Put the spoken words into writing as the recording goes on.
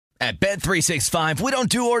At Bet365, we don't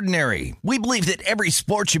do ordinary. We believe that every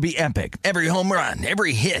sport should be epic. Every home run,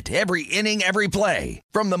 every hit, every inning, every play.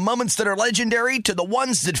 From the moments that are legendary to the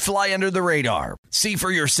ones that fly under the radar. See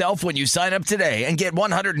for yourself when you sign up today and get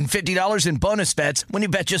 $150 in bonus bets when you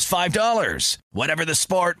bet just $5. Whatever the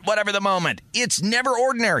sport, whatever the moment, it's never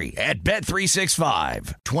ordinary at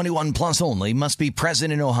Bet365. 21 plus only. Must be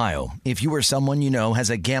present in Ohio. If you or someone you know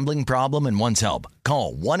has a gambling problem and wants help,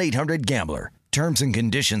 call 1-800-GAMBLER. Terms and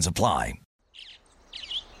conditions apply.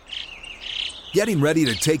 Getting ready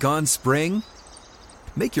to take on spring?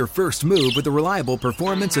 Make your first move with the reliable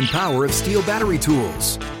performance and power of Steel battery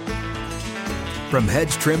tools. From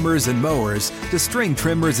hedge trimmers and mowers to string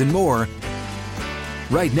trimmers and more,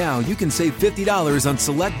 right now you can save $50 on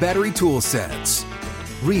select battery tool sets.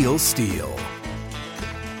 Real Steel.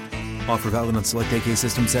 Offer valid on select AK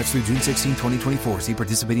system sets through June 16, 2024. See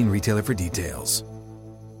participating retailer for details.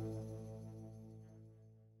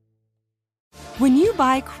 When you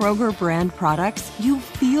buy Kroger brand products, you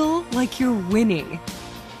feel like you're winning.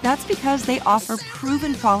 That's because they offer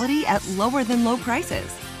proven quality at lower than low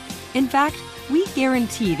prices. In fact, we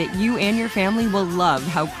guarantee that you and your family will love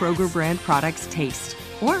how Kroger brand products taste,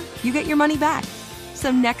 or you get your money back. So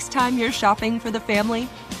next time you're shopping for the family,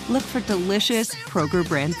 look for delicious Kroger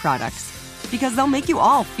brand products, because they'll make you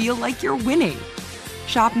all feel like you're winning.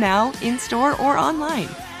 Shop now, in-store, or online.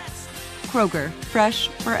 Kroger, fresh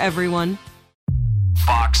for everyone.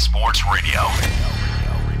 Fox Sports Radio.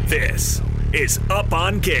 This is Up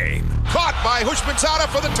on Game. Caught by Hushmanzada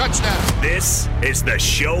for the touchdown. This is the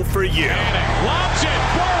show for you. Lobs it.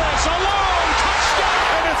 Boris alone.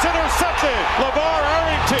 Touchdown. And it's intercepted. LeVar Arrington.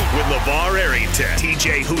 With LeVar Arrington,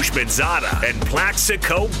 TJ Hushmanzada, and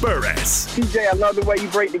Plaxico Burress. TJ, I love the way you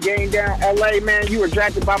break the game down. LA, man, you were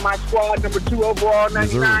drafted by my squad, number 2 overall,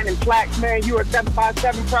 99. And Plax, man, you were a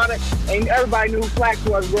 757 product. And everybody knew who Plax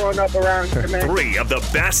was growing up around here, man. 3 of the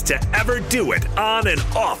best to ever do it on and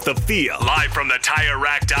off the field. Live from the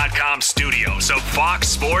TireRack.com studios of Fox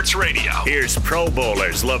Sports Radio. Here's Pro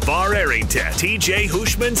Bowlers LeVar Arrington, TJ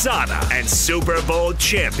Hushmanzada, and Super Bowl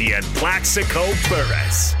champion Plaxico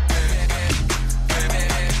Burress.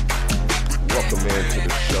 Welcome into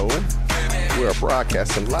the show. We're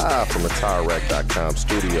broadcasting live from the TireRack.com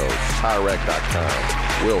studios.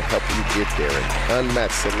 TireRack.com will help you get there in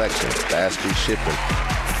unmatched selection, fast free shipping,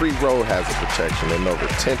 free road hazard protection, and over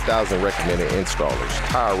 10,000 recommended installers.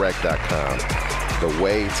 TireRack.com, the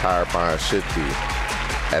way tire buying should be.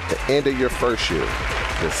 At the end of your first year,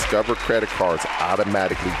 Discover credit cards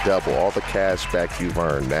automatically double all the cash back you've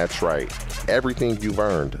earned. That's right. Everything you've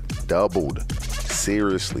earned doubled.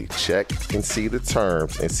 Seriously, check and see the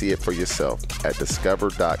terms and see it for yourself at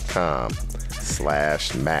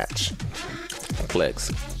discover.com/match.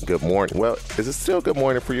 Plex, good morning. Well, is it still good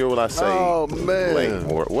morning for you? What I say? Oh man, late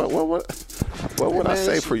more. What would I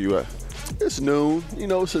say for you? It's noon. You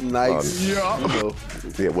know, it's a nice.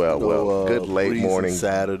 Good late morning.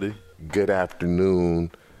 Saturday. Good afternoon.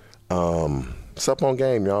 It's Up on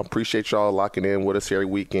Game, y'all. Appreciate y'all locking in with us every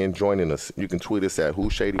weekend, joining us. You can tweet us at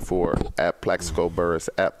Who's84, at Plaxico Burress,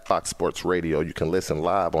 at Fox Sports Radio. You can listen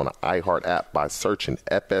live on the iHeart app by searching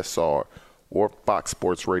FSR or Fox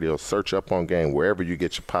Sports Radio. Search Up on Game wherever you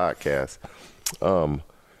get your podcast.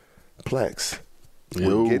 Plex,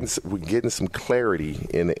 we're getting some clarity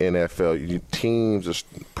in the NFL. Teams,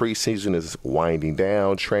 preseason is winding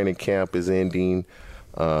down. Training camp is ending.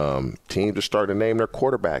 Teams are starting to name their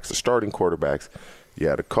quarterbacks, the starting quarterbacks.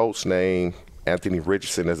 Yeah, the Colts named Anthony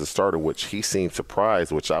Richardson as a starter, which he seemed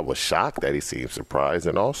surprised, which I was shocked that he seemed surprised.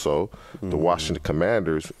 And also the Washington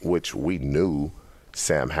Commanders, which we knew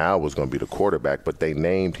Sam Howell was going to be the quarterback, but they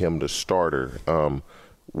named him the starter.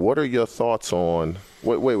 What are your thoughts on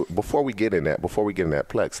wait, before we get in that,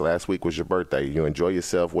 Plex, last week was your birthday. You enjoy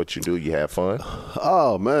yourself, what you do, you have fun?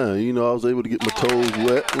 Oh man, I was able to get my toes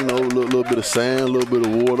wet, a little bit of sand, a little bit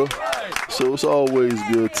of water. So it's always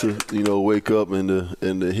good to, wake up and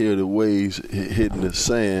to hear the waves hitting the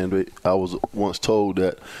sand. I was once told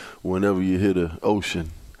that whenever you hit the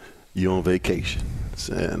ocean, you're on vacation.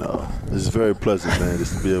 And it's very pleasant, man,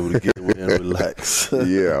 just to be able to get away and relax.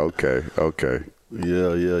 Yeah, okay.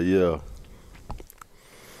 Yeah.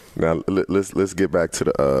 Now let's get back to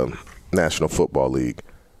the National Football League.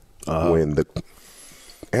 When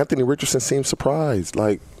Anthony Richardson seemed surprised,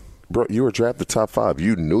 like, bro, you were drafted top 5.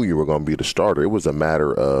 You knew you were going to be the starter. It was a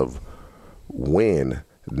matter of when,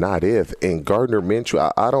 not if. And Gardner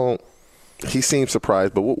Minshew, he seemed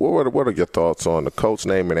surprised. But what are your thoughts on the Colts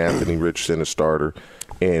naming Anthony Richardson a starter?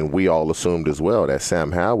 And we all assumed as well that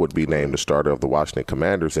Sam Howell would be named the starter of the Washington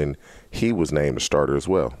Commanders, and he was named the starter as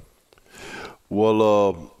well.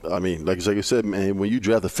 Well, I mean, like you said, man, when you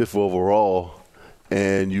draft the 5th overall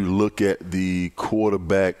and you look at the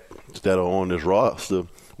quarterback that are on this roster,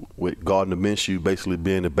 with Gardner Minshew basically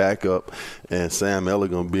being the backup and Sam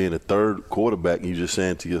Elliott being the third quarterback, you're just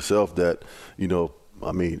saying to yourself that,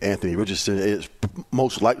 Anthony Richardson is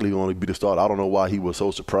most likely going to be the starter. I don't know why he was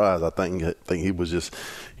so surprised. I think he was just,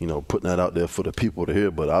 putting that out there for the people to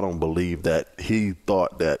hear, but I don't believe that he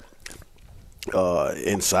thought that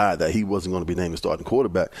inside that he wasn't going to be named the starting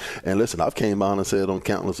quarterback. And listen, I've came out and said on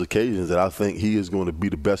countless occasions that I think he is going to be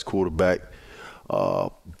the best quarterback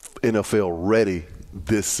NFL ready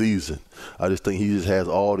this season. I just think he just has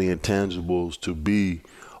all the intangibles to be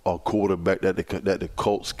a quarterback that the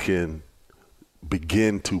Colts can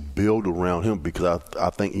begin to build around him, because I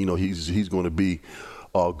think he's going to be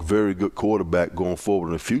a very good quarterback going forward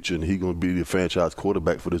in the future, and he's going to be the franchise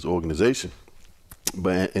quarterback for this organization.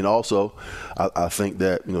 And also, I think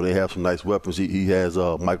that they have some nice weapons. He has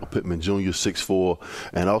Michael Pittman Jr., 6'4",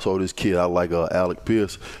 and also this kid I like, Alec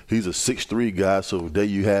Pierce. He's a 6'3" guy, so there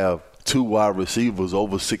you have 2 wide receivers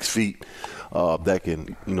over 6 feet that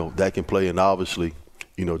can play. And obviously,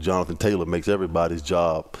 Jonathan Taylor makes everybody's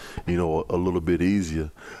job, a little bit easier.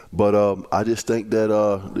 But I just think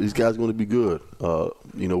that these guys are going to be good.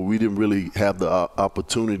 We didn't really have the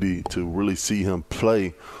opportunity to really see him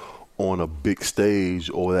play on a big stage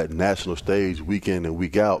or that national stage week in and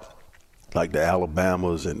week out, like the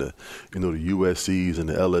Alabamas and the USCs and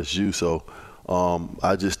the LSU. So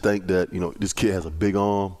I just think that this kid has a big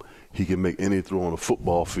arm. He can make any throw on the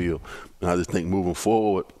football field. And I just think moving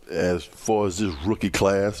forward, as far as this rookie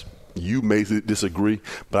class, you may disagree,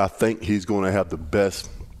 but I think he's going to have the best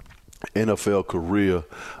NFL career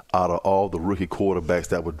out of all the rookie quarterbacks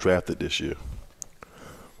that were drafted this year.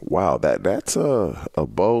 Wow, that's a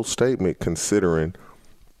bold statement, considering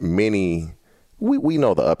many we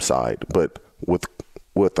know the upside, but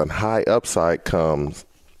with a high upside comes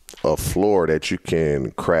a floor that you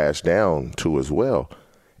can crash down to as well.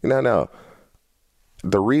 Now,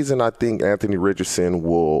 the reason I think Anthony Richardson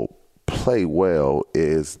will play well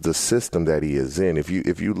is the system that he is in. If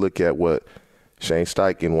you look at what Shane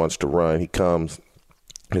Steichen wants to run, he comes,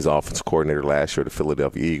 his offensive coordinator last year, the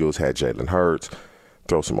Philadelphia Eagles, had Jalen Hurts.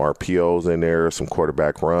 Throw some RPOs in there, some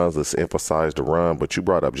quarterback runs. Let's emphasize the run. But you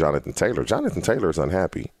brought up Jonathan Taylor. Jonathan Taylor is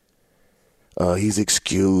unhappy. He's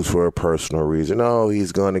excused for a personal reason. Oh,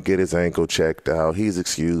 he's going to get his ankle checked out. He's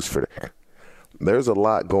excused for that. There's a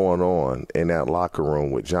lot going on in that locker room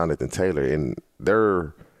with Jonathan Taylor, and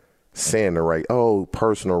they're saying the right,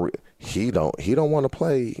 personal. He don't want to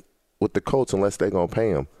play with the Colts unless they're going to pay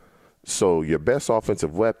him. So your best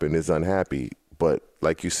offensive weapon is unhappy. But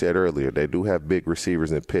like you said earlier, they do have big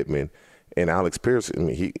receivers in Pittman and Alex Pierce.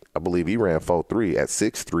 I believe he ran 4.3 at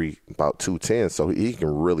 6'3", about 210, so he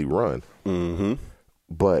can really run. Mm-hmm.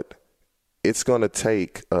 But it's going to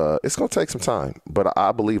take some time. But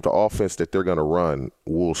I believe the offense that they're going to run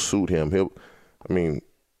will suit him.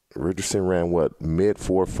 Richardson ran mid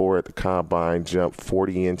 4.4 at the combine, jumped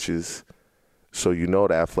 40 inches. So the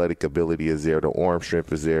athletic ability is there, the arm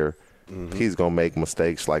strength is there. Mm-hmm. He's going to make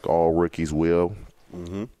mistakes like all rookies will.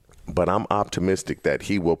 Mm-hmm. But I'm optimistic that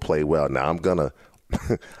he will play well. Now,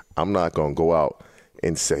 I'm not going to go out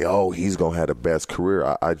and say, he's going to have the best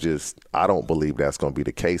career. I don't believe that's going to be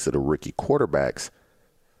the case of the rookie quarterbacks.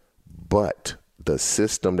 But the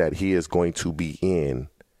system that he is going to be in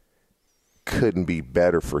couldn't be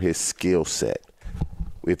better for his skill set.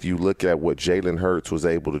 If you look at what Jalen Hurts was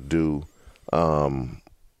able to do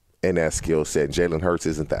in that skill set, Jalen Hurts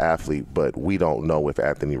isn't the athlete, but we don't know if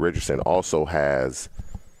Anthony Richardson also has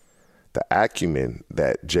the acumen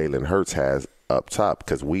that Jalen Hurts has up top,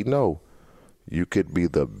 because we know you could be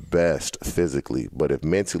the best physically, but if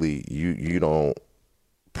mentally you don't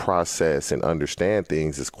process and understand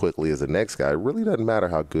things as quickly as the next guy, it really doesn't matter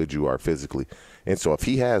how good you are physically. And so if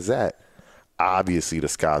he has that, obviously the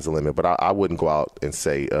sky's the limit. But I wouldn't go out and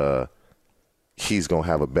say he's going to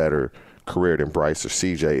have a better career than Bryce or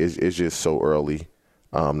CJ. It's just so early.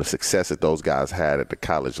 The success that those guys had at the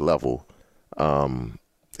college level,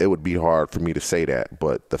 it would be hard for me to say that.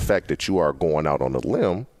 But the fact that you are going out on a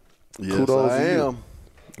limb, kudos to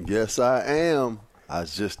you. Yes, I am. I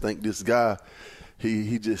just think this guy,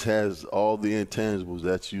 he just has all the intangibles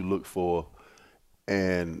that you look for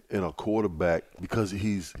and in a quarterback, because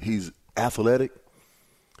he's athletic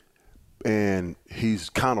and he's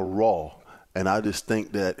kind of raw. And I just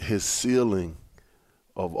think that his ceiling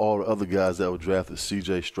of all the other guys that were drafted,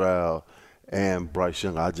 C.J. Stroud and Bryce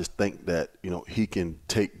Young, I just think that, he can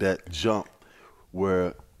take that jump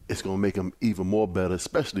where it's going to make him even more better,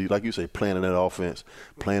 especially, like you say, playing in that offense,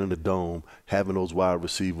 playing in the dome, having those wide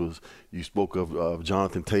receivers. You spoke of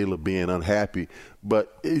Jonathan Taylor being unhappy,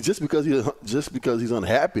 but just because he's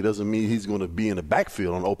unhappy doesn't mean he's going to be in the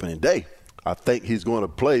backfield on opening day. I think he's going to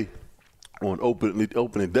play on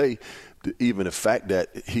opening day, even the fact that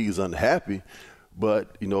he's unhappy.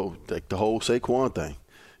 But, like the whole Saquon thing,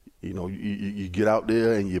 you get out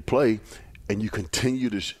there and you play and you continue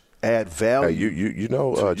to add value.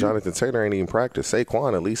 Hey, Jonathan Taylor ain't even practiced.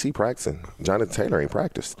 Saquon, at least he practicing. Jonathan Taylor ain't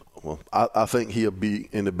practiced. Well, I think he'll be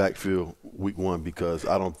in the backfield week 1 because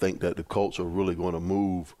I don't think that the Colts are really going to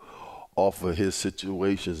move off of his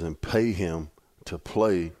situations and pay him to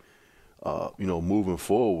play, moving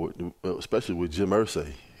forward, especially with Jim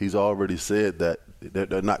Irsay. He's already said that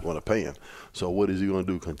they're not going to pay him. So what is he going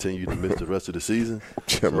to do, continue to miss the rest of the season?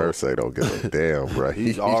 Jim Irsay don't give a damn, bro.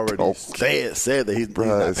 He's already said that he's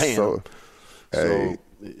not paying him. So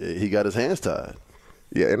he got his hands tied.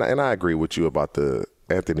 Yeah, and I agree with you about the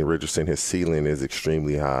Anthony Richardson. His ceiling is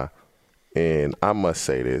extremely high. And I must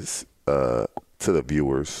say this to the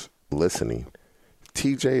viewers listening.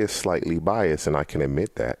 TJ is slightly biased, and I can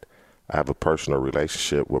admit that. I have a personal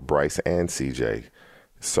relationship with Bryce and CJ.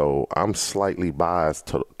 So I'm slightly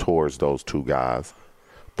biased towards those two guys.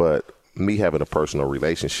 But me having a personal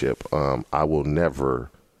relationship, I will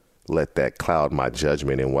never let that cloud my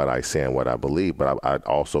judgment in what I say and what I believe. But I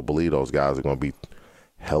also believe those guys are going to be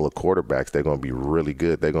hella quarterbacks. They're going to be really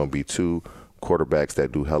good. They're going to be two quarterbacks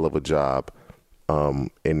that do hell of a job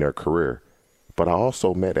in their career. But I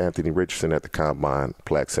also met Anthony Richardson at the Combine,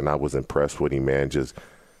 Plex, and I was impressed with him, man. Just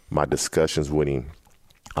my discussions with him,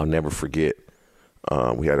 I'll never forget.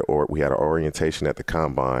 We had an orientation at the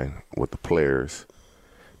Combine with the players,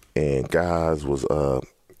 and guys was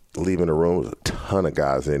leaving the room. There was a ton of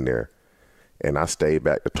guys in there, and I stayed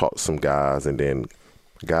back to talk to some guys, and then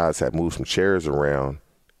guys had moved some chairs around,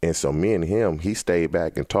 and so me and him, he stayed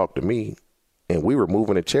back and talked to me, and we were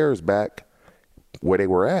moving the chairs back where they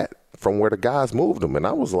were at from where the guys moved them, and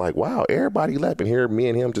I was like, wow, everybody left, and here me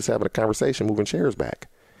and him just having a conversation, moving chairs back,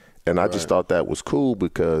 and I just thought that was cool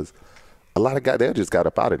because a lot of guys, they just got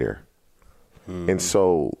up out of there. And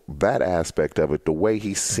so that aspect of it, the way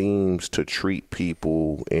he seems to treat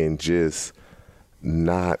people and just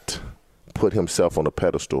not put himself on a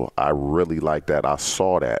pedestal, I really like that. I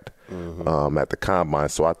saw that at the Combine,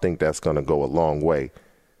 so I think that's going to go a long way.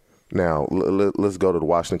 Now, let's go to the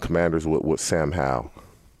Washington Commanders with Sam Howell.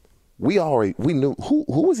 We knew who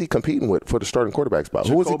was he competing with for the starting quarterback spot?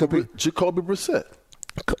 Who was he competing? Jacoby Brissett.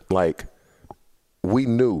 Like, we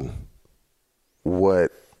knew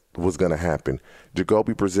what was going to happen.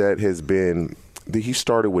 Jacoby Brissett he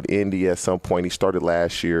started with Indy at some point. He started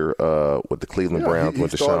last year with the Cleveland Browns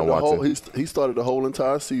with Deshaun Watson. He started the whole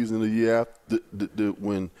entire season the year after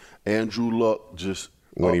when Andrew Luck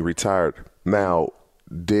when he retired. Now,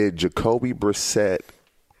 did Jacoby Brissett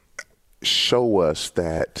show us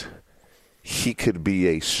that he could be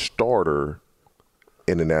a starter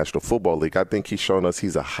in the National Football League? I think he's shown us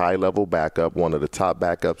he's a high-level backup, one of the top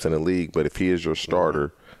backups in the league. But if he is your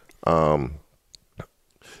starter,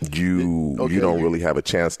 you don't really have a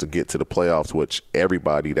chance to get to the playoffs, which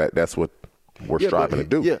everybody that's what we're striving to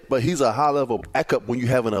do. Yeah, but he's a high-level backup when you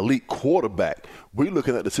have an elite quarterback. We're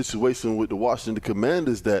looking at the situation with the Washington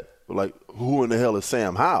Commanders that, like, who in the hell is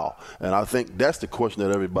Sam Howell? And I think that's the question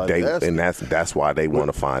that everybody's asking. And that's why they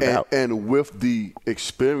want to find out. And with the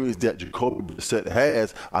experience that Jacoby Brissett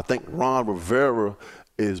has, I think Ron Rivera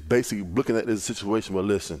is basically looking at this situation where,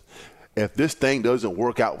 listen, if this thing doesn't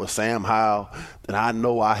work out with Sam Howell, then I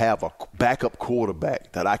know I have a backup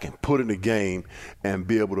quarterback that I can put in the game and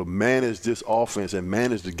be able to manage this offense and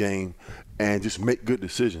manage the game and just make good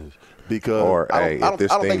decisions. Because I don't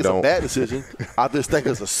think it's a bad decision. I just think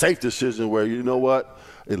it's a safe decision where, you know what,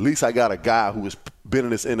 at least I got a guy who has been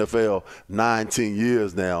in this NFL 19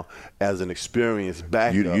 years now as an experienced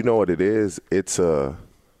backup. You know what it is? It's I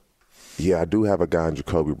do have a guy in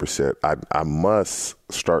Jacoby Brissett. I must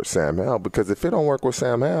start Sam Howell because if it don't work with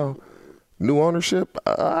Sam Howell, new ownership,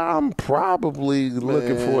 I'm probably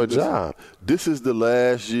looking for a job. This is the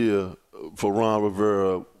last year for Ron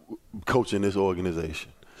Rivera coaching this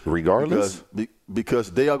organization. Regardless? Because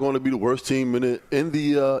they are going to be the worst team in the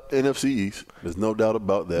NFC East. There's no doubt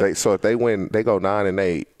about that. So if they win, they go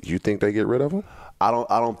 9-8, you think they get rid of them? I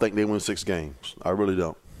don't think they win 6 games. I really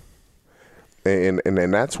don't. And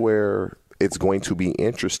that's where it's going to be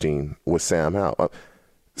interesting with Sam Howell.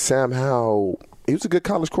 Sam Howell, he was a good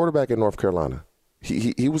college quarterback in North Carolina.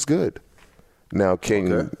 He was good. Now,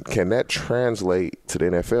 can that translate to the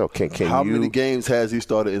NFL? How many games has he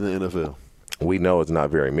started in the NFL? We know it's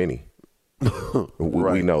not very many.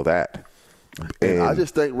 We know that. And I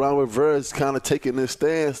just think Ron Rivera is kind of taking this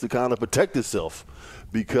stance to kind of protect itself,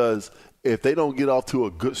 because if they don't get off to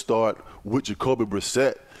a good start with Jacoby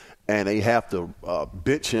Brissett and they have to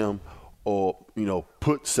bench him or,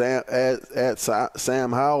 put Sam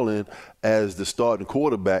Howell in as the starting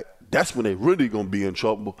quarterback, that's when they really going to be in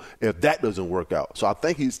trouble if that doesn't work out. So I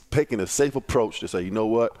think he's taking a safe approach to say, you know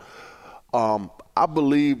what, I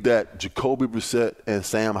believe that Jacoby Brissett and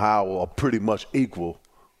Sam Howell are pretty much equal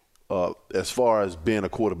as far as being a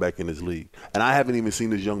quarterback in this league. And I haven't even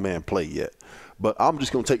seen this young man play yet. But I'm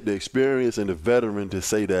just going to take the experience and the veteran to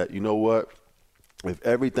say that, you know what, if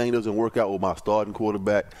everything doesn't work out with my starting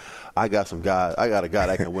quarterback, I got a guy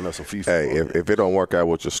that can win us some FIFA. Hey, if it don't work out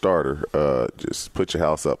with your starter, just put your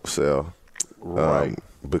house up for sale. Right.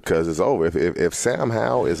 Because it's over. If Sam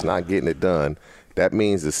Howell is not getting it done, that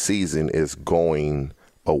means the season is going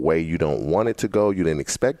a way you don't want it to go, you didn't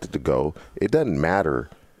expect it to go. It doesn't matter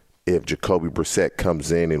if Jacoby Brissett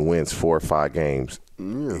comes in and wins 4 or 5 games.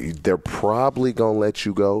 They're probably going to let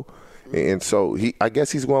you go. And so I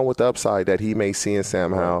guess he's going with the upside that he may see in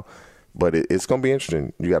Sam Howell. But it's going to be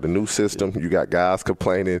interesting. You got a new system. You got guys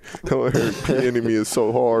complaining, the enemy is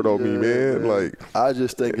so hard on me, man. Like, I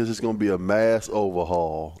just think it's just going to be a mass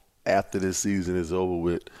overhaul after this season is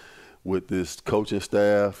over with this coaching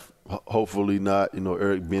staff. Hopefully not,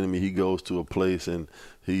 Eric Bieniemy, he goes to a place and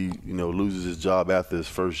he, loses his job after his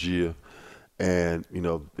first year. And,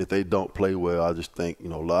 if they don't play well, I just think, a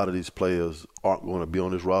lot of these players aren't going to be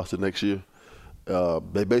on this roster next year.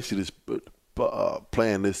 They basically just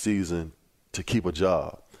playing this season to keep a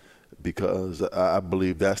job, because I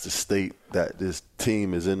believe that's the state that this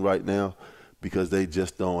team is in right now, because they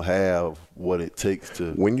just don't have what it takes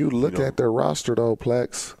to. When you look at their roster, though,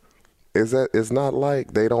 Plex, it's not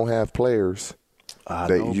like they don't have players.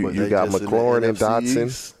 You got McLaurin and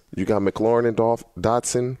Dotson. You got McLaurin and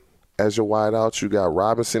Dotson as your wideouts. You got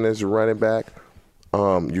Robinson as your running back.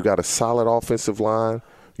 You got a solid offensive line.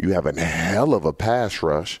 You have a hell of a pass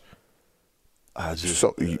rush.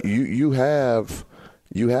 So you have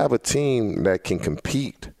a team that can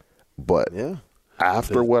compete, but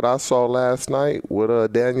after what I saw last night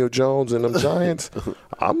with Daniel Jones and them Giants,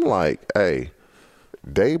 I'm like, hey,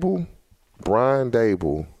 Brian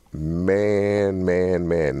Dable, man,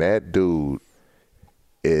 that dude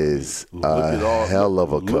is a hell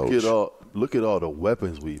of a coach. Look at all the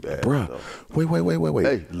weapons we've had. Bruh, wait.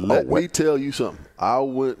 Hey, let me tell you something. I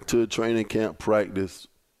went to a training camp practice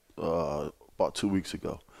about 2 weeks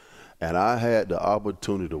ago, and I had the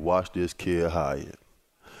opportunity to watch this kid Hyatt.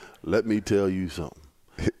 Let me tell you something.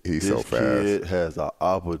 He's so fast. This kid has an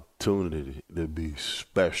opportunity to be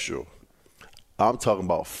special. I'm talking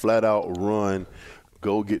about flat out run,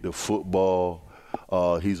 go get the football.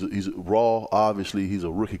 He's raw. Obviously, he's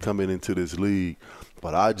a rookie coming into this league,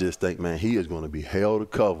 but I just think, man, he is going to be held to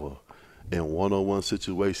cover in one-on-one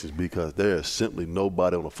situations, because there is simply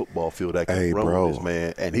nobody on the football field that can run with this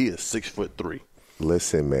man, and he is 6'3".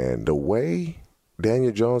 Listen, man, the way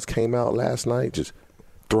Daniel Jones came out last night, just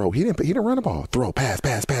throw. He didn't run the ball. Throw, pass.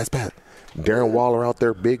 Darren Waller out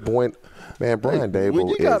there, big point. Man, Brian Dable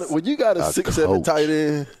when you got a 6'7" tight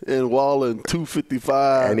end and Waller and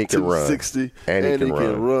 255, and he can 260, and he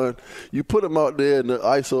can run. You put him out there in the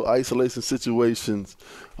isolation situations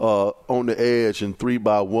on the edge in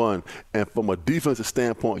 3-by-1, and from a defensive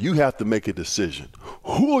standpoint, you have to make a decision.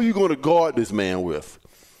 Who are you going to guard this man with?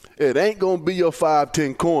 It ain't going to be your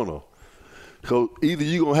 5'10" corner. So either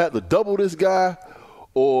you're going to have to double this guy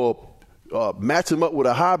or match him up with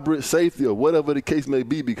a hybrid safety or whatever the case may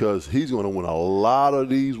be, because he's going to win a lot of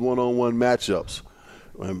these one-on-one matchups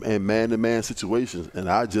and man-to-man situations. And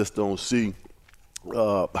I just don't see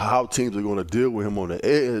how teams are going to deal with him on the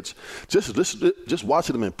edge. Just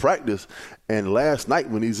watching him in practice, and last night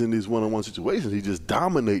when he's in these one-on-one situations, he's just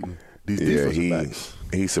dominating these defensive backs.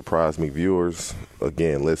 He surprised me. Viewers,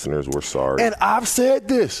 again, listeners, we're sorry. And I've said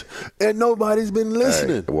this, and nobody's been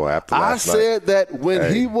listening. After last night, I said that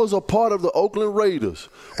when he was a part of the Oakland Raiders,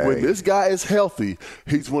 when this guy is healthy,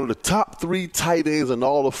 he's one of the top 3 tight ends in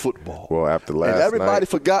all of football. Well, after last night. And everybody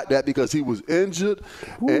forgot that because he was injured,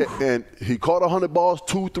 and he caught 100 balls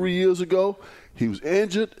 2-3 years ago. He was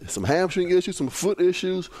injured, some hamstring issues, some foot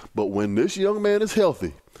issues. But when this young man is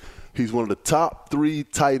healthy, he's one of the top 3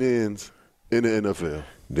 tight ends in the NFL.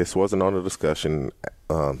 This wasn't on the discussion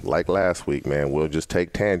like last week, man. We'll just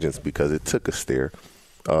take tangents because it took us there.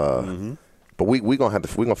 But we're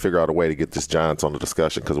gonna figure out a way to get this Giants on the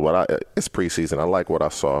discussion, because it's preseason. I like what I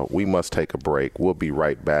saw. We must take a break. We'll be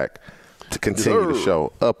right back to continue the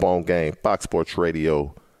show. Up on Game, Fox Sports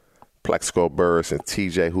Radio, Plexico Burris and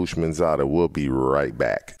TJ Hushmanzada will be right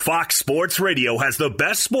back. Fox Sports Radio has the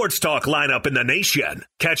best sports talk lineup in the nation.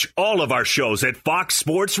 Catch all of our shows at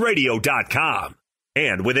foxsportsradio.com.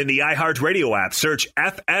 And within the iHeartRadio app, search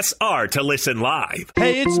FSR to listen live.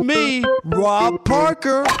 Hey, it's me, Rob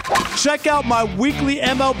Parker. Check out my weekly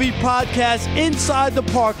MLB podcast, Inside the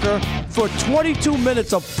Parker, for 22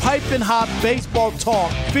 minutes of piping hot baseball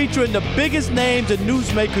talk featuring the biggest names and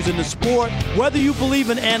newsmakers in the sport. Whether you believe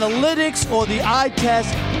in analytics or the eye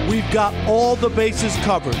test, we've got all the bases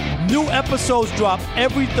covered. New episodes drop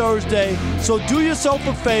every Thursday, so do yourself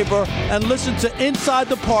a favor and listen to Inside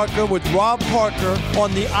the Parker with Rob Parker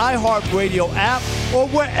on the iHeartRadio app or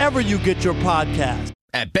wherever you get your podcast.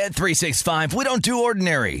 At Bet365, we don't do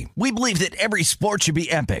ordinary. We believe that every sport should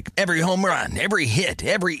be epic. Every home run, every hit,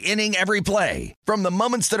 every inning, every play. From the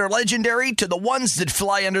moments that are legendary to the ones that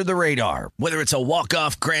fly under the radar. Whether it's a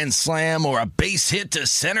walk-off grand slam or a base hit to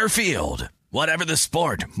center field. Whatever the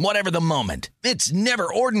sport, whatever the moment, it's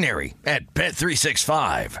never ordinary at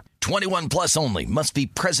Bet365. 21 plus only. Must be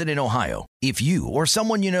present in Ohio. If you or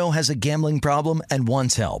someone you know has a gambling problem and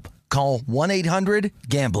wants help, call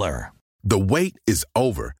 1-800-GAMBLER. The wait is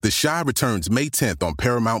over. The Chi returns May 10th on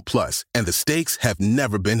Paramount Plus, and the stakes have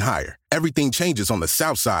never been higher. Everything changes on the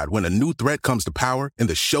South Side when a new threat comes to power in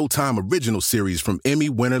the Showtime original series from Emmy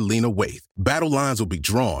winner Lena Waithe. Battle lines will be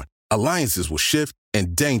drawn, alliances will shift,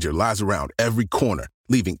 and danger lies around every corner,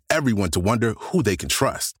 leaving everyone to wonder who they can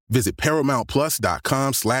trust. Visit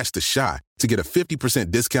ParamountPlus.com/The Chi to get a 50%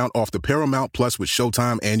 discount off the Paramount Plus with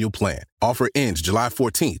Showtime annual plan. Offer ends July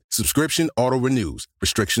 14th. Subscription auto-renews.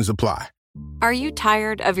 Restrictions apply. Are you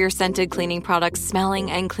tired of your scented cleaning products smelling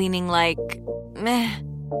and cleaning like meh?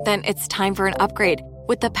 Then it's time for an upgrade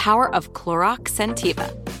with the power of Clorox Scentiva.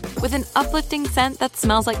 With an uplifting scent that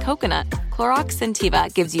smells like coconut, Clorox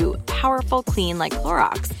Scentiva gives you powerful clean like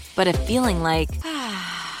Clorox, but a feeling like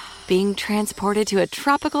being transported to a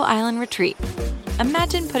tropical island retreat.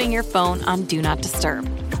 Imagine putting your phone on Do Not Disturb,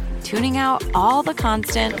 tuning out all the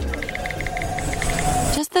constant,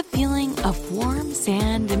 just the feeling of warm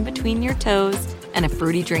sand in between your toes and a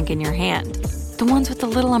fruity drink in your hand. The ones with the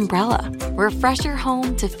little umbrella. Refresh your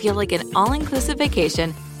home to feel like an all-inclusive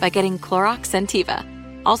vacation by getting Clorox Scentiva.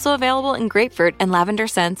 Also available in grapefruit and lavender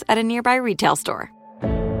scents at a nearby retail store.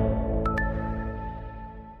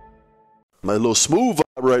 My little smooth vibe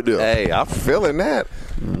right there. Hey, I'm feeling that.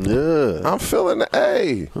 Yeah. I'm feeling that.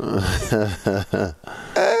 Hey.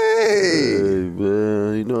 Hey,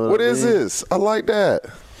 man. You know what I is mean? this? I like that.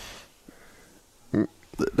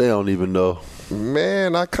 They don't even know.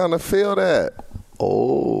 Man, I kind of feel that.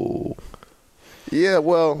 Oh. Yeah,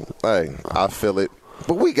 well, hey, I feel it.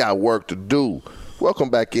 But we got work to do. Welcome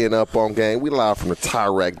back in Up On Game. We live from the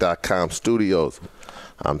TireRack.com studios.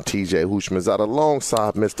 I'm TJ Hushmanzada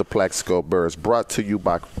alongside Mr. Plexico Burris, brought to you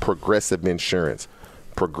by Progressive Insurance.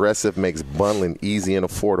 Progressive makes bundling easy and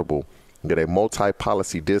affordable. Get a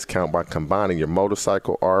multi-policy discount by combining your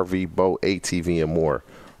motorcycle, RV, boat, ATV, and more.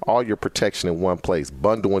 All your protection in one place.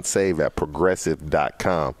 Bundle and save at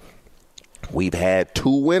Progressive.com. We've had 2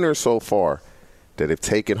 winners so far that have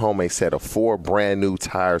taken home a set of 4 brand new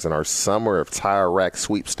tires in our Summer of Tire Rack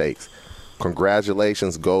sweepstakes.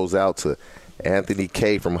 Congratulations goes out to Anthony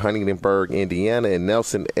K. from Huntingtonburg, Indiana, and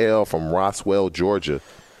Nelson L. from Roswell, Georgia.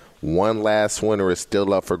 One last winner is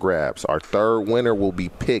still up for grabs. Our third winner will be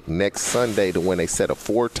picked next Sunday to win a set of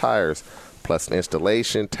 4 tires, plus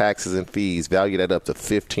installation, taxes, and fees valued at up to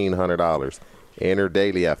 $1,500. Enter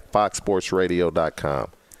daily at foxsportsradio.com.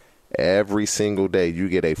 Every single day you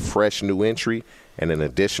get a fresh new entry and an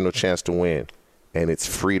additional chance to win. And it's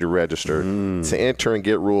free to register. To enter and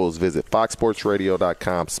get rules, visit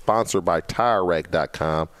foxsportsradio.com, sponsored by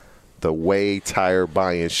TireRack.com, the way tire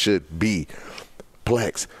buying should be.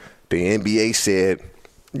 Plex, the NBA said,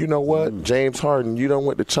 you know what, James Harden, you done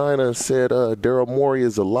went to China and said Daryl Morey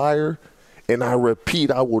is a liar. And I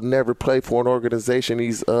repeat, I will never play for an organization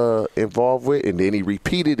he's involved with. And then he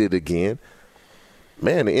repeated it again.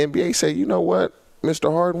 Man, the NBA said, you know what,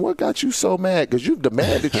 Mr. Harden, what got you so mad? Because you've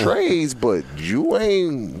demanded trades, but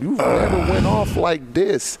you've never went off like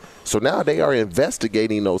this. So now they are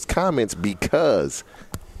investigating those comments, because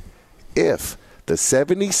if the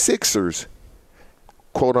 76ers,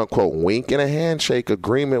 quote-unquote, wink and a handshake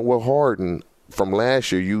agreement with Harden from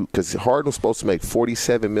last year, because Harden was supposed to make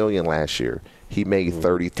 $47 million last year. He made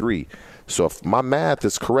 $33. So if my math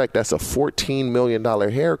is correct, that's a $14 million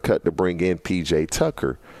haircut to bring in P.J.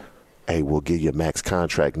 Tucker. Hey, we'll give you a max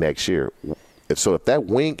contract next year. So if that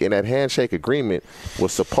wink and that handshake agreement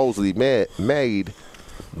was supposedly made,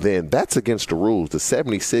 then that's against the rules. The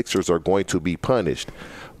 76ers are going to be punished.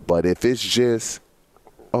 But if it's just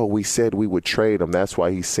oh, we said we would trade him. That's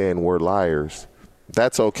why he's saying we're liars.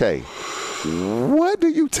 That's okay. What do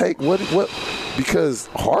you take? What? Because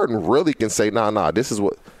Harden really can say, nah, this is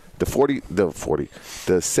what the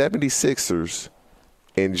 76ers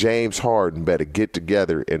and James Harden better get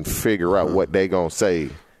together and figure out what they going to say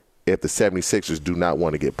if the 76ers do not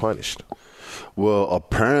want to get punished. Well,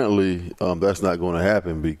 apparently that's not going to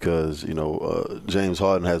happen because, James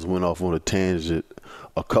Harden has went off on a tangent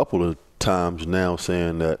a couple of times now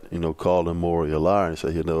saying that, calling Morey a liar and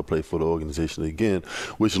say he'll never play for the organization again,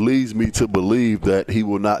 which leads me to believe that he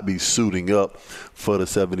will not be suiting up for the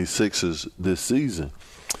 76ers this season.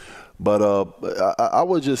 But I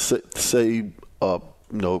would just say,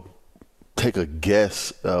 take a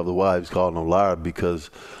guess of why he's calling him a liar because,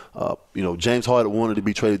 James Harden wanted to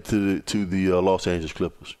be traded to the Los Angeles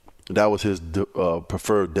Clippers. That was his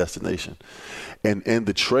preferred destination. And in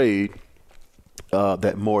the trade,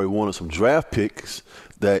 that Morey wanted some draft picks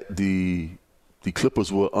that the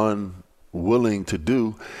Clippers were unwilling to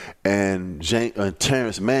do, and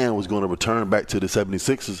Terrence Mann was going to return back to the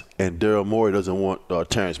 76ers, and Daryl Morey doesn't want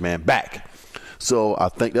Terrence Mann back. So I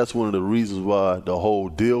think that's one of the reasons why the whole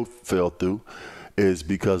deal fell through is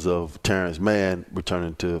because of Terrence Mann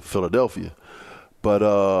returning to Philadelphia. But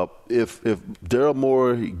if Daryl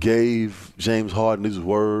Morey gave James Harden his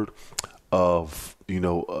word of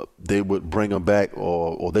they would bring him back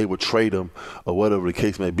or they would trade him or whatever the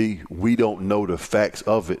case may be. We don't know the facts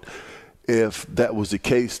of it. If that was the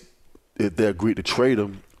case, if they agreed to trade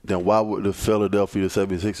him, then why would the Philadelphia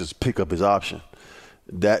 76ers pick up his option?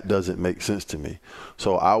 That doesn't make sense to me.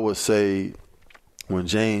 So I would say when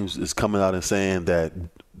James is coming out and saying that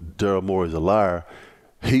Daryl Morey is a liar,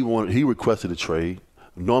 he requested a trade.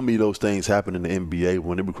 Normally those things happen in the NBA.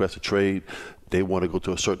 When they request a trade, they want to go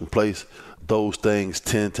to a certain place. Those things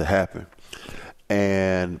tend to happen.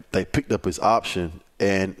 And they picked up his option,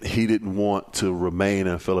 and he didn't want to remain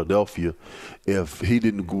in Philadelphia. If he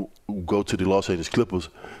didn't go to the Los Angeles Clippers,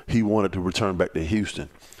 he wanted to return back to Houston.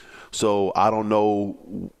 So I don't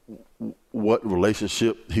know what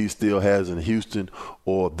relationship he still has in Houston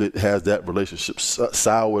or that has that relationship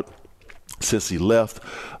soured since he left.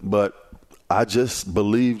 But I just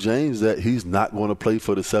believe, James, that he's not going to play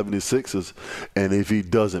for the 76ers. And if he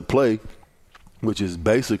doesn't play, which is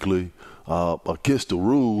basically against the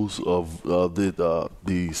rules of the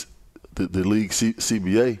league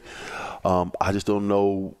CBA, I just don't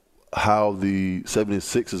know how the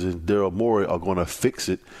 76ers and Daryl Morey are going to fix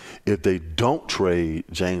it if they don't trade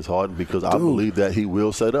James Harden, because I believe that he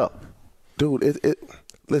will set up. Dude,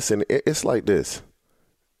 listen, it's like this.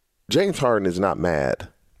 James Harden is not mad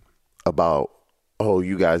about, oh,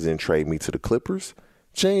 you guys didn't trade me to the Clippers.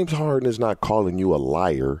 James Harden is not calling you a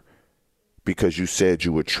liar because you said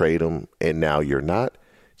you would trade him and now you're not.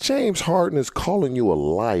 James Harden is calling you a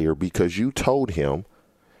liar because you told him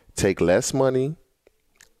take less money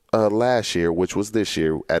last year, which was this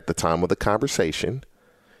year at the time of the conversation,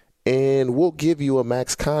 and we'll give you a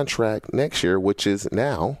max contract next year, which is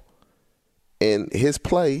now. And his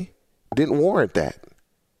play didn't warrant that.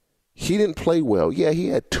 He didn't play well. Yeah, he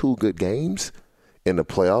had 2 good games in the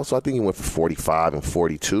playoffs. So I think he went for 45 and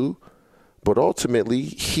 42. But ultimately,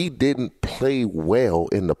 he didn't play well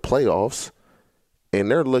in the playoffs.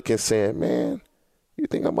 And they're looking, saying, man, you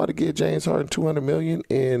think I'm about to give James Harden $200 million?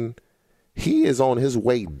 And he is on his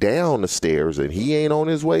way down the stairs, and he ain't on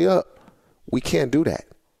his way up. We can't do that.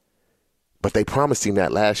 But they promised him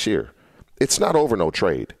that last year. It's not over no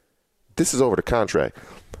trade. This is over the contract.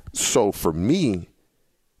 So for me,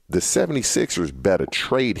 the 76ers better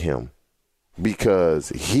trade him because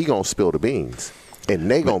he going to spill the beans. And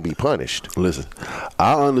they going to be punished. Listen,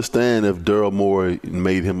 I understand if Daryl Morey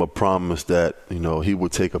made him a promise that, he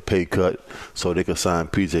would take a pay cut so they could sign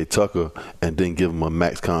P.J. Tucker and then give him a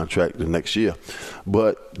max contract the next year.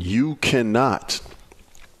 But you cannot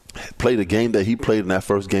play the game that he played in that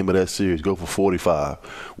first game of that series, go for 45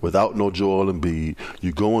 without no Joel Embiid.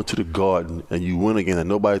 You go into the Garden and you win again and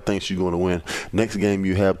nobody thinks you're going to win. Next game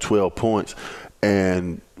you have 12 points.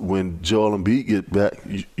 And when Joel Embiid gets back,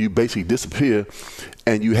 you basically disappear,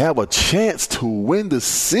 and you have a chance to win the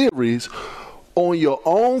series on your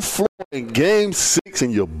own floor in Game 6,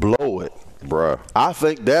 and you blow it, bruh. I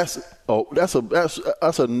think that's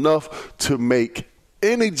enough to make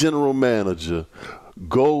any general manager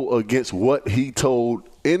go against what he told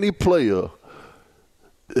any player,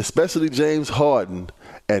 especially James Harden,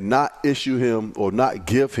 and not issue him or not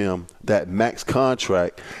give him that max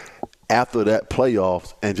contract after that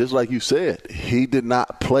playoffs. And just like you said, he did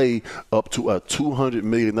not play up to a $200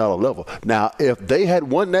 million level. Now, if they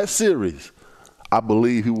had won that series, I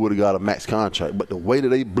believe he would have got a max contract. But the way that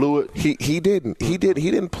they blew it, he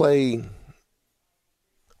didn't play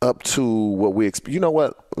up to what we expect. You know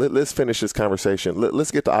what? Let's finish this conversation.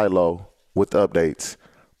 Let's get to ILO with updates.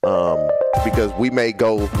 Because we may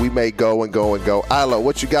go and go. ILO,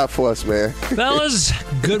 what you got for us, man? Fellas,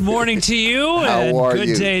 good morning to you. How are you?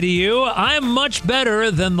 Good day to you. I'm much better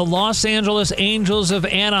than the Los Angeles Angels of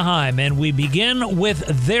Anaheim, and we begin with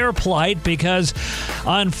their plight because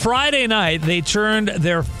on Friday night they turned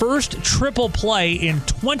their first triple play in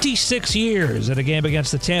 26 years at a game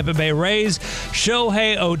against the Tampa Bay Rays.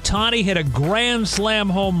 Shohei Ohtani hit a grand slam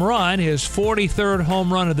home run, his 43rd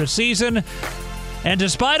home run of the season. And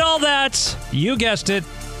despite all that, you guessed it,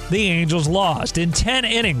 the Angels lost in 10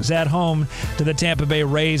 innings at home to the Tampa Bay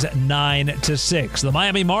Rays 9-6. The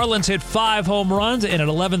Miami Marlins hit 5 home runs in an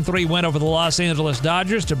 11-3 win over the Los Angeles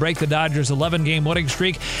Dodgers to break the Dodgers' 11-game winning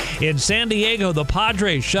streak. In San Diego, the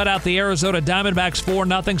Padres shut out the Arizona Diamondbacks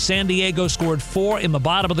 4-0. San Diego scored 4 in the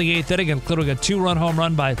bottom of the 8th inning, including a 2-run home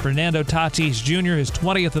run by Fernando Tatis Jr., his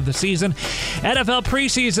 20th of the season. NFL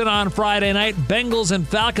preseason on Friday night. Bengals and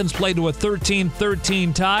Falcons played to a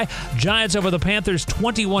 13-13 tie. Giants over the Panthers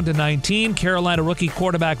 21-19. Carolina rookie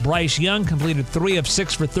quarterback Bryce Young completed 3 of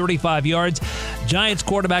 6 for 35 yards. Giants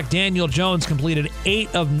quarterback Daniel Jones completed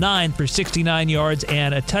 8 of 9 for 69 yards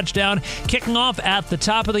and a touchdown. Kicking off at the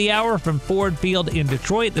top of the hour from Ford Field in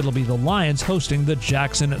Detroit, it'll be the Lions hosting the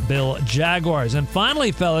Jacksonville Jaguars. And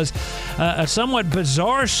finally, fellas, a somewhat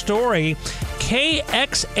bizarre story.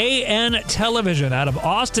 KXAN Television out of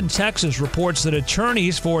Austin, Texas reports that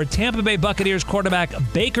attorneys for Tampa Bay Buccaneers quarterback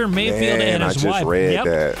Baker Mayfield and his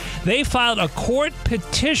wife they filed a court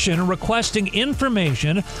petition requesting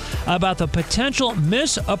information about the potential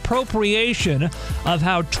misappropriation of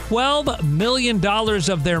how $12 million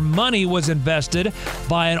of their money was invested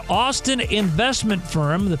by an Austin investment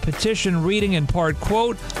firm. The petition reading in part,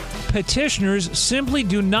 quote, petitioners simply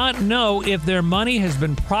do not know if their money has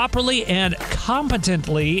been properly and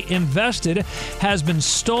competently invested, has been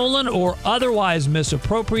stolen or otherwise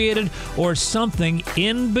misappropriated, or something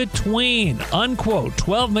in between, unquote.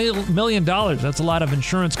 $12 million. That's a lot of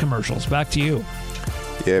insurance commercials. Back to you.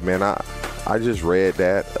 Yeah, man, I just read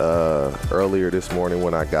that earlier this morning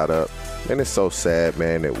when I got up. And it's so sad,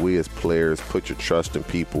 man, that we as players put your trust in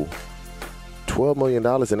people. $12 million.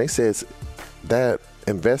 And they says that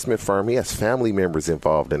investment firm, he has family members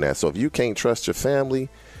involved in that. So if you can't trust your family,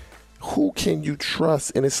 who can you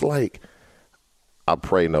trust? And it's like, I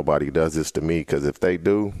pray nobody does this to me, because if they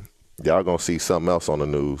do, y'all gonna see something else on the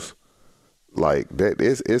news. Like, that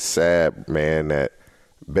it's sad, man, that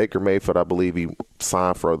Baker Mayfield, I believe he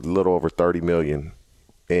signed for a little over $30 million.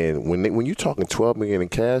 And when you're talking $12 million in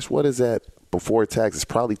cash, what is that before tax? It's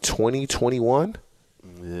probably 20, 21.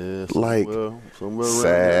 Yeah, like,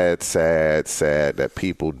 sad that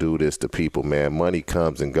people do this to people, man. Money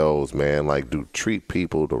comes and goes, man. Like, treat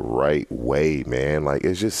people the right way, man. Like,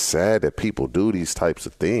 it's just sad that people do these types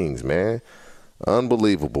of things, man.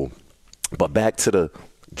 Unbelievable. But back to the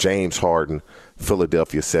James Harden,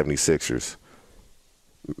 Philadelphia 76ers.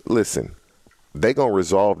 Listen, they're going to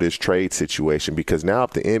resolve this trade situation, because now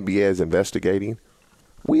if the NBA is investigating,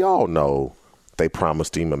 we all know they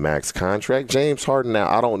promised him a max contract. James Harden, now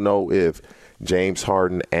I don't know if James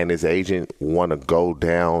Harden and his agent want to go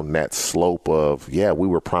down that slope of, yeah, we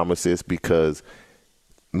were promised this, because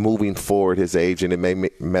moving forward, his agent, it may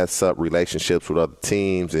mess up relationships with other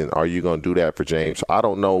teams. And are you going to do that for James? I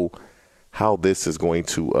don't know how this is going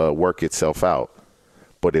to work itself out.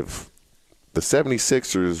 But if the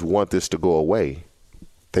 76ers want this to go away,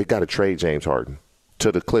 they got to trade James Harden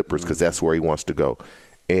to the Clippers, because that's where he wants to go.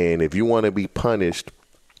 And if you want to be punished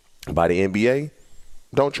by the NBA,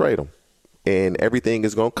 don't trade him. And everything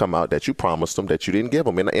is going to come out that you promised them, that you didn't give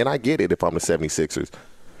them. And I get it if I'm the 76ers.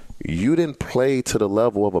 You didn't play to the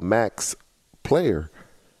level of a max player.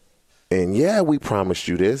 And, yeah, we promised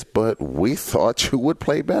you this, but we thought you would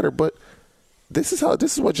play better. But this is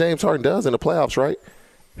what James Harden does in the playoffs, right?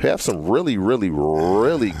 Have some really, really,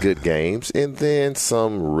 really good games, and then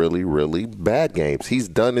some really, really bad games. He's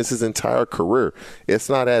done this his entire career. It's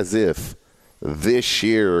not as if this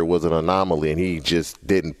year was an anomaly and he just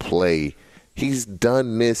didn't play. He's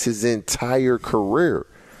done this his entire career.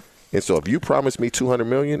 And so if you promised me $200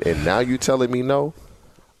 million and now you're telling me no,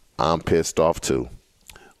 I'm pissed off too.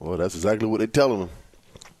 Well, that's exactly what they're telling him.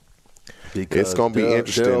 Because it's going to be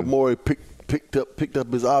interesting. Daryl Morey picked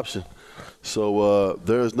up his option. So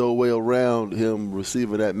there's no way around him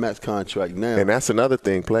receiving that max contract now. And that's another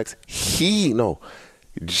thing, Plex.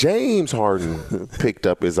 James Harden picked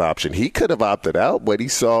up his option. He could have opted out, but he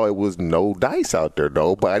saw it was no dice out there.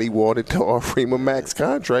 Nobody wanted to offer him a max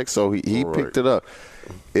contract, so he picked it up.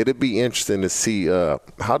 It'd be interesting to see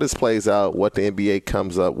how this plays out, what the NBA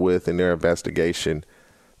comes up with in their investigation.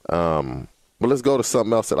 But let's go to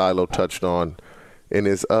something else that Ilo touched on in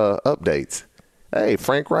his updates. Hey,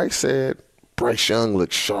 Frank Reich said Bryce Young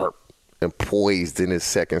looked sharp and poised in his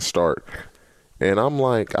second start. And I'm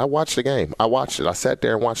like, I watched the game. I watched it. I sat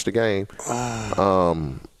there and watched the game.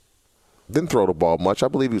 Didn't throw the ball much. I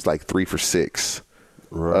believe he was like 3 for 6.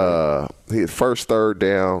 Right. His first third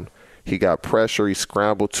down, he got pressure. He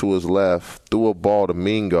scrambled to his left, threw a ball to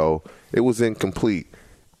Mingo. It was incomplete.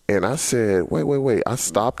 And I said, wait. I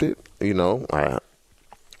stopped it. I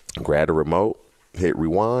grabbed a remote, hit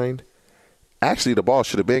rewind. Actually, the ball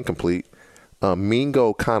should have been complete.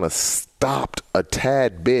 Mingo kind of stopped a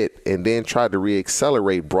tad bit and then tried to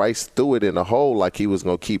reaccelerate. Bryce threw it in the hole like he was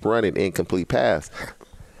going to keep running, incomplete pass.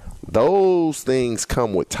 Those things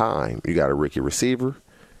come with time. You got a rookie receiver.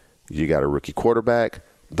 You got a rookie quarterback.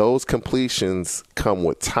 Those completions come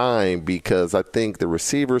with time because I think the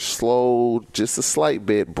receiver slowed just a slight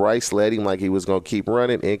bit. Bryce led him like he was going to keep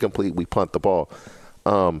running. Incomplete. We punt the ball.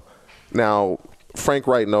 Now, Frank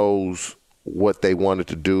Wright knows what they wanted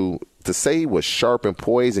to do. To say he was sharp and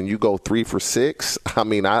poised and you go 3 for 6, I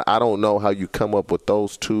mean, I don't know how you come up with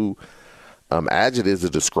those two adjectives to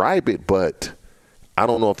describe it, but I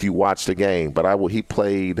don't know if you watched the game. But he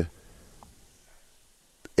played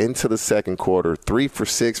into the second quarter, 3 for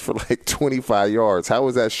 6 for like 25 yards. How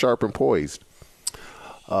was that sharp and poised?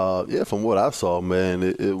 From what I saw, man,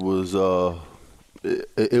 it was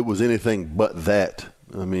anything but that.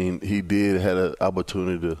 I mean, he had an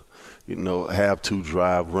opportunity to, have 2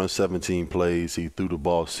 drives, run 17 plays. He threw the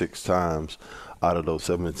ball 6 times out of those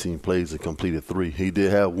 17 plays and completed 3. He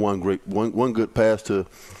did have one good pass to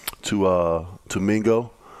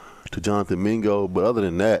Mingo, to Jonathan Mingo. But other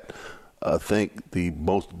than that, I think the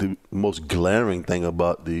most glaring thing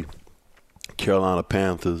about the Carolina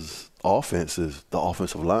Panthers offense is the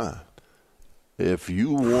offensive line. If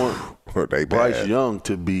you want Bryce Young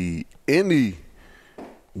to be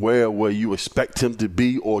where you expect him to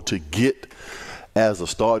be or to get as a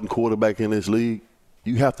starting quarterback in this league,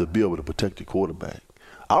 you have to be able to protect your quarterback.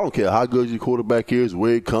 I don't care how good your quarterback is,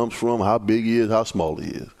 where he comes from, how big he is, how small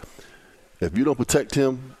he is. If you don't protect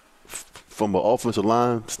him from an offensive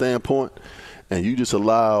line standpoint and you just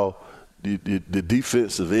allow the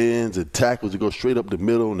defensive ends and tackles to go straight up the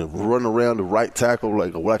middle and then run around the right tackle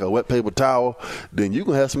like a wet paper towel, then you're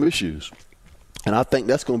going to have some issues. And I think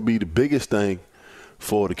that's going to be the biggest thing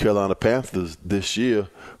for the Carolina Panthers this year,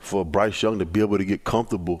 for Bryce Young to be able to get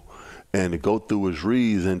comfortable and to go through his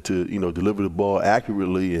reads and to, deliver the ball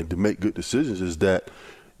accurately and to make good decisions, is that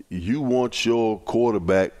you want your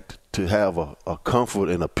quarterback to have a comfort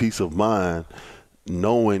and a peace of mind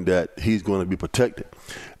knowing that he's going to be protected.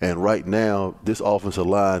 And right now, this offensive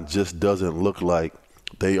line just doesn't look like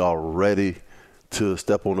they are ready to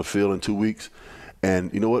step on the field in 2 weeks.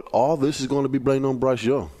 And you know what? All this is going to be blamed on Bryce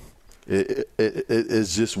Young.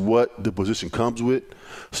 It's just what the position comes with,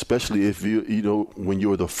 especially if when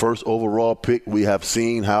you're the first overall pick. We have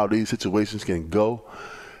seen how these situations can go.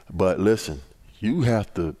 But listen, you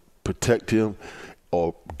have to protect him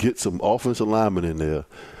or get some offensive linemen in there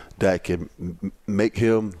that can make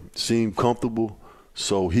him seem comfortable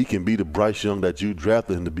so he can be the Bryce Young that you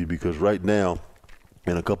drafted him to be. Because right now,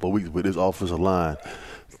 in a couple of weeks with this offensive line,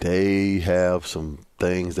 they have some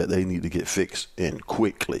things that they need to get fixed and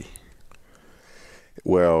quickly.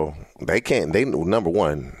 Well, number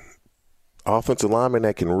one, offensive linemen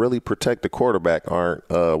that can really protect the quarterback aren't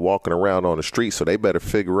walking around on the street, so they better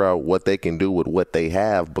figure out what they can do with what they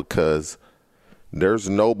have, because there's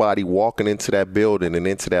nobody walking into that building and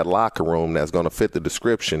into that locker room that's going to fit the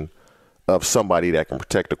description of somebody that can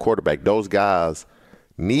protect the quarterback. Those guys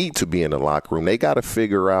need to be in the locker room. They got to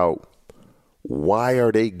figure out, why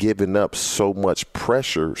are they giving up so much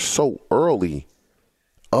pressure so early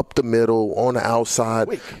up the middle, on the outside?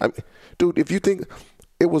 Dude, if you think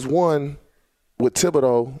it was one with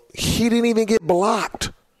Thibodeau, he didn't even get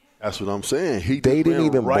blocked. That's what I'm saying. They didn't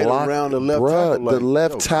even right block around the left tackle. The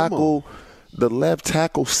left tackle. The left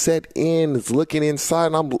tackle set in, is looking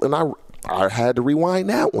inside, and I had to rewind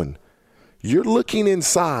that one. You're looking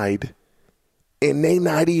inside, and they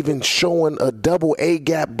not even showing a double A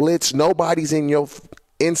gap blitz. Nobody's in your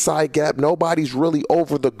inside gap. Nobody's really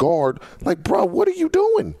over the guard. Like, bro, what are you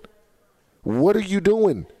doing? What are you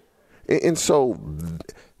doing? And so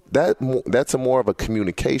that's a more of a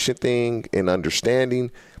communication thing and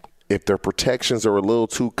understanding. If their protections are a little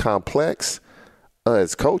too complex,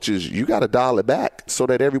 as coaches, you got to dial it back so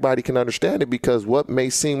that everybody can understand it, because what may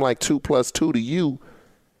seem like 2 + 2 to you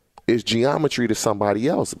is geometry to somebody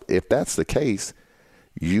else. If that's the case,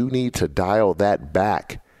 you need to dial that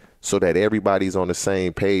back so that everybody's on the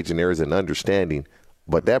same page and there is an understanding.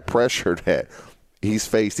 But that pressure that he's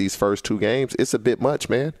faced these first 2 games, it's a bit much,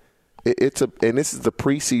 man. And this is the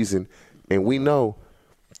preseason, and we know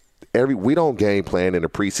we don't game plan in the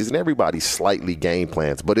preseason. Everybody slightly game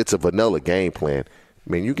plans, but it's a vanilla game plan.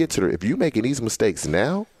 Man, if you're making these mistakes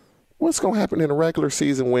now, what's going to happen in the regular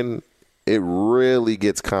season when it really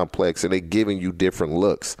gets complex and they're giving you different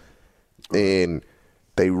looks and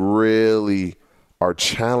they really are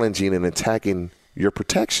challenging and attacking your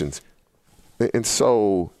protections? And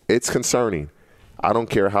so it's concerning. I don't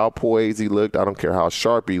care how poised he looked. I don't care how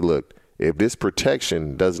sharp he looked. If this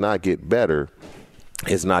protection does not get better,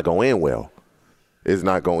 it's not going to end well. It's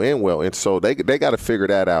not going to end well. And so they got to figure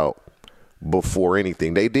that out before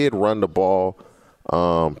anything. They did run the ball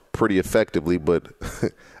pretty effectively, but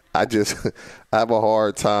I have a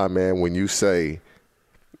hard time, man, when you say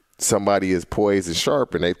somebody is poised and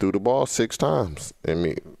sharp and they threw the ball 6 times. I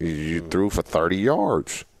mean, you threw for 30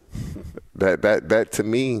 yards. That to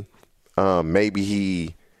me, maybe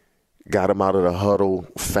he got him out of the huddle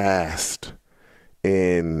fast.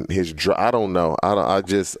 And I don't know.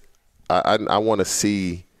 I want to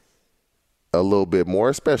see a little bit more,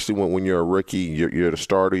 especially when you're a rookie. You're the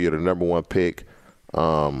starter. You're the number 1 pick.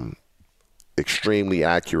 Extremely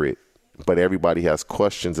accurate, but everybody has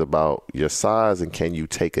questions about your size and can you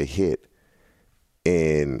take a hit?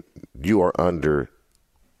 And you are under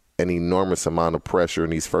an enormous amount of pressure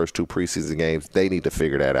in these first 2 preseason games. They need to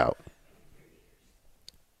figure that out.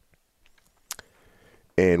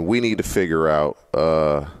 And we need to figure out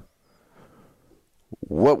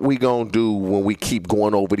what we going to do when we keep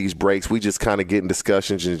going over these breaks. We just kind of get in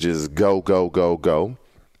discussions and just go.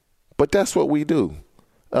 But that's what we do.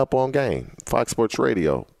 Up on Game, Fox Sports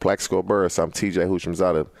Radio, Plaxico Burris. I'm TJ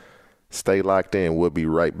Houshmandzadeh. Stay locked in. We'll be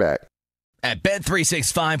right back. At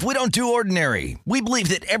Bet365, we don't do ordinary. We believe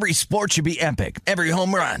that every sport should be epic. Every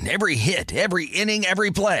home run, every hit, every inning, every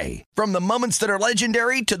play. From the moments that are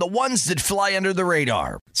legendary to the ones that fly under the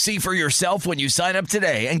radar. See for yourself when you sign up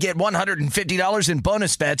today and get $150 in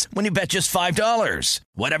bonus bets when you bet just $5.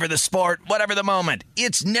 Whatever the sport, whatever the moment,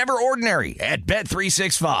 it's never ordinary at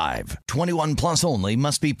Bet365. 21 plus only.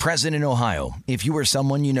 Must be present in Ohio. If you or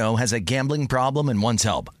someone you know has a gambling problem and wants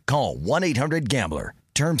help, call 1-800-GAMBLER.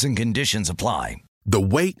 Terms and conditions apply. The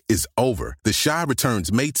wait is over. The Chi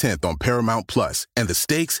returns May 10th on Paramount Plus, and the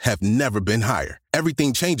stakes have never been higher.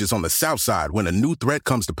 Everything changes on the South Side when a new threat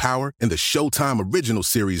comes to power in the Showtime original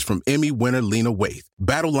series from Emmy winner Lena Waithe.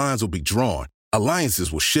 Battle lines will be drawn,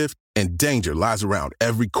 alliances will shift, and danger lies around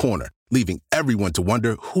every corner, leaving everyone to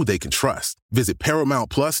wonder who they can trust. Visit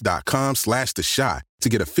ParamountPlus.com/The Chi to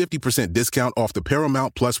get a 50% discount off the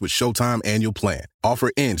Paramount Plus with Showtime annual plan. Offer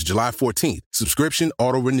ends July 14th. Subscription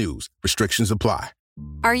auto-renews. Restrictions apply.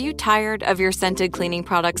 Are you tired of your scented cleaning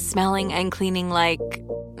products smelling and cleaning like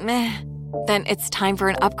meh? Then it's time for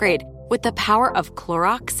an upgrade with the power of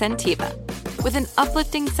Clorox Scentiva. With an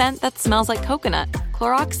uplifting scent that smells like coconut,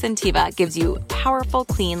 Clorox Scentiva gives you powerful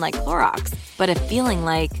clean like Clorox, but a feeling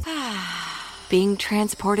like being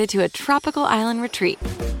transported to a tropical island retreat.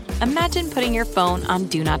 Imagine putting your phone on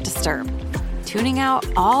Do Not Disturb, tuning out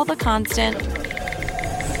all the constant,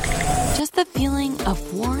 just the feeling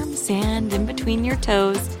of warm sand in between your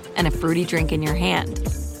toes and a fruity drink in your hand.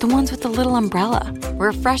 The ones with the little umbrella.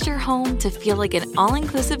 Refresh your home to feel like an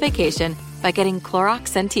all-inclusive vacation by getting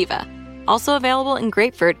Clorox Scentiva. Also available in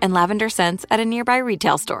grapefruit and lavender scents at a nearby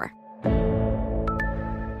retail store.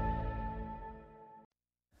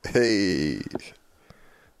 Hey,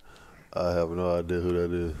 I have no idea who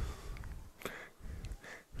that is.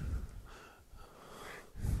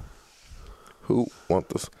 Who want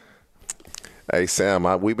this? Hey, Sam,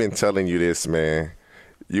 we've been telling you this, man.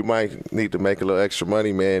 You might need to make a little extra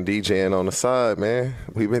money, man, DJing on the side, man.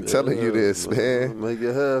 We've been telling you this, man. Make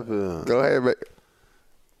it happen. Go ahead, man.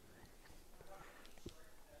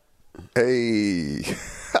 Hey.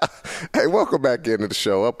 Hey, welcome back into the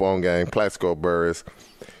show. Up on Game, Plaxico Burris,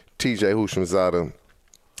 TJ Houshmandzadeh,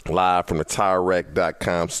 live from the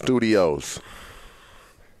TireRack.com studios.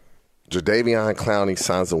 Jadeveon Clowney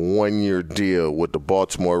signs a 1-year deal with the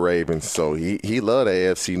Baltimore Ravens, so he loved the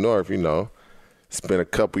AFC North, you know. Spent a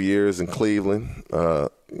couple years in Cleveland.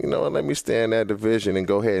 Let me stay in that division and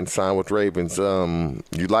go ahead and sign with Ravens.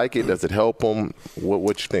 You like it? Does it help him?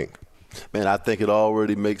 What you think? Man, I think it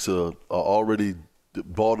already makes a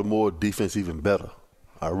Baltimore defense even better.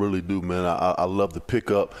 I really do, man. I love the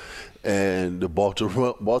pickup. And the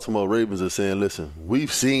Baltimore Ravens are saying, listen,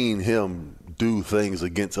 we've seen him do things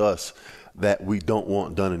against us that we don't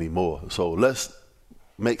want done anymore. So let's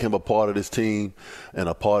make him a part of this team and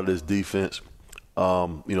a part of this defense.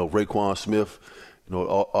 Raekwon Smith,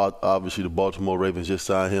 obviously the Baltimore Ravens just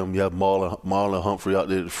signed him. You have Marlon Humphrey out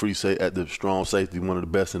there at the strong safety, one of the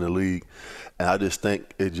best in the league. And I just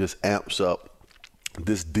think it just amps up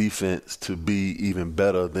this defense to be even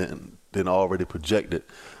better than already projected,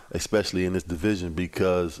 especially in this division,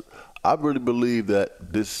 because I really believe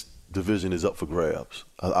that this division is up for grabs.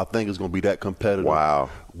 I think it's going to be that competitive.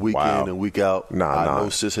 Week in and week out. I know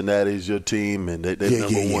Cincinnati is your team, and they're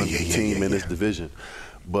number one team in this division.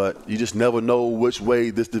 But you just never know which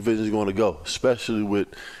way this division is going to go, especially with,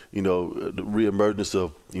 the reemergence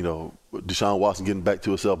of, Deshaun Watson getting back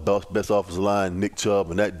to himself, best offensive line, Nick Chubb,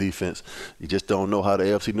 and that defense. You just don't know how the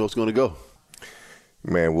AFC North is going to go.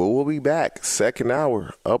 Man, we'll be back. Second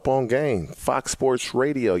hour, Up on Game, Fox Sports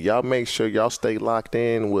Radio. Y'all make sure y'all stay locked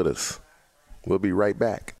in with us. We'll be right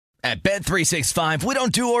back. At Bet365, we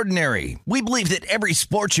don't do ordinary. We believe that every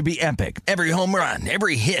sport should be epic. Every home run,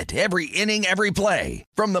 every hit, every inning, every play.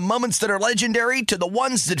 From the moments that are legendary to the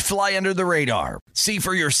ones that fly under the radar. See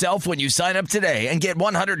for yourself when you sign up today and get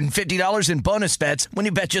 $150 in bonus bets when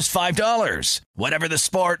you bet just $5. Whatever the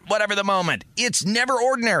sport, whatever the moment, it's never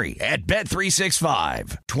ordinary at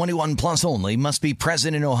Bet365. 21 plus only. Must be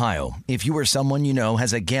present in Ohio. If you or someone you know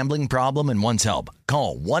has a gambling problem and wants help,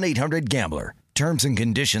 call 1-800-GAMBLER. Terms and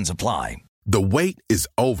conditions apply. The wait is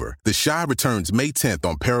over. The Chi returns May 10th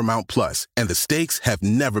on Paramount Plus, and the stakes have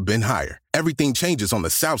never been higher. Everything changes on the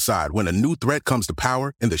South Side when a new threat comes to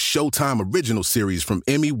power in the Showtime original series from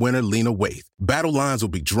Emmy winner Lena Waithe. Battle lines will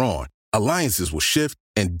be drawn, alliances will shift,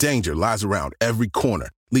 and danger lies around every corner,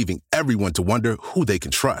 leaving everyone to wonder who they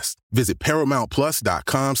can trust. Visit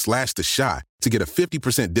ParamountPlus.com/The Chi to get a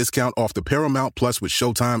 50% discount off the Paramount Plus with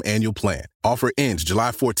Showtime annual plan. Offer ends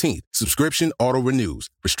July 14th. Subscription auto-renews.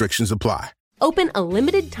 Restrictions apply. Open a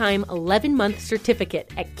limited-time 11-month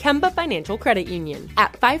certificate at Kemba Financial Credit Union.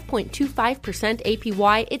 At 5.25%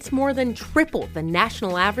 APY, it's more than triple the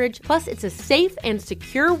national average, plus it's a safe and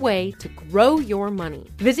secure way to grow your money.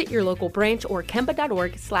 Visit your local branch or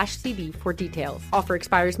kemba.org/CD for details. Offer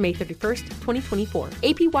expires May 31st, 2024.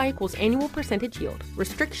 APY equals annual percentage yield.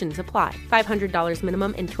 Restrictions apply. $500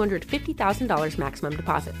 minimum and $250,000 maximum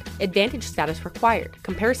deposit. Advantage status required.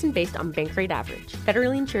 Comparison based on bank rate average.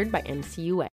 Federally insured by NCUA.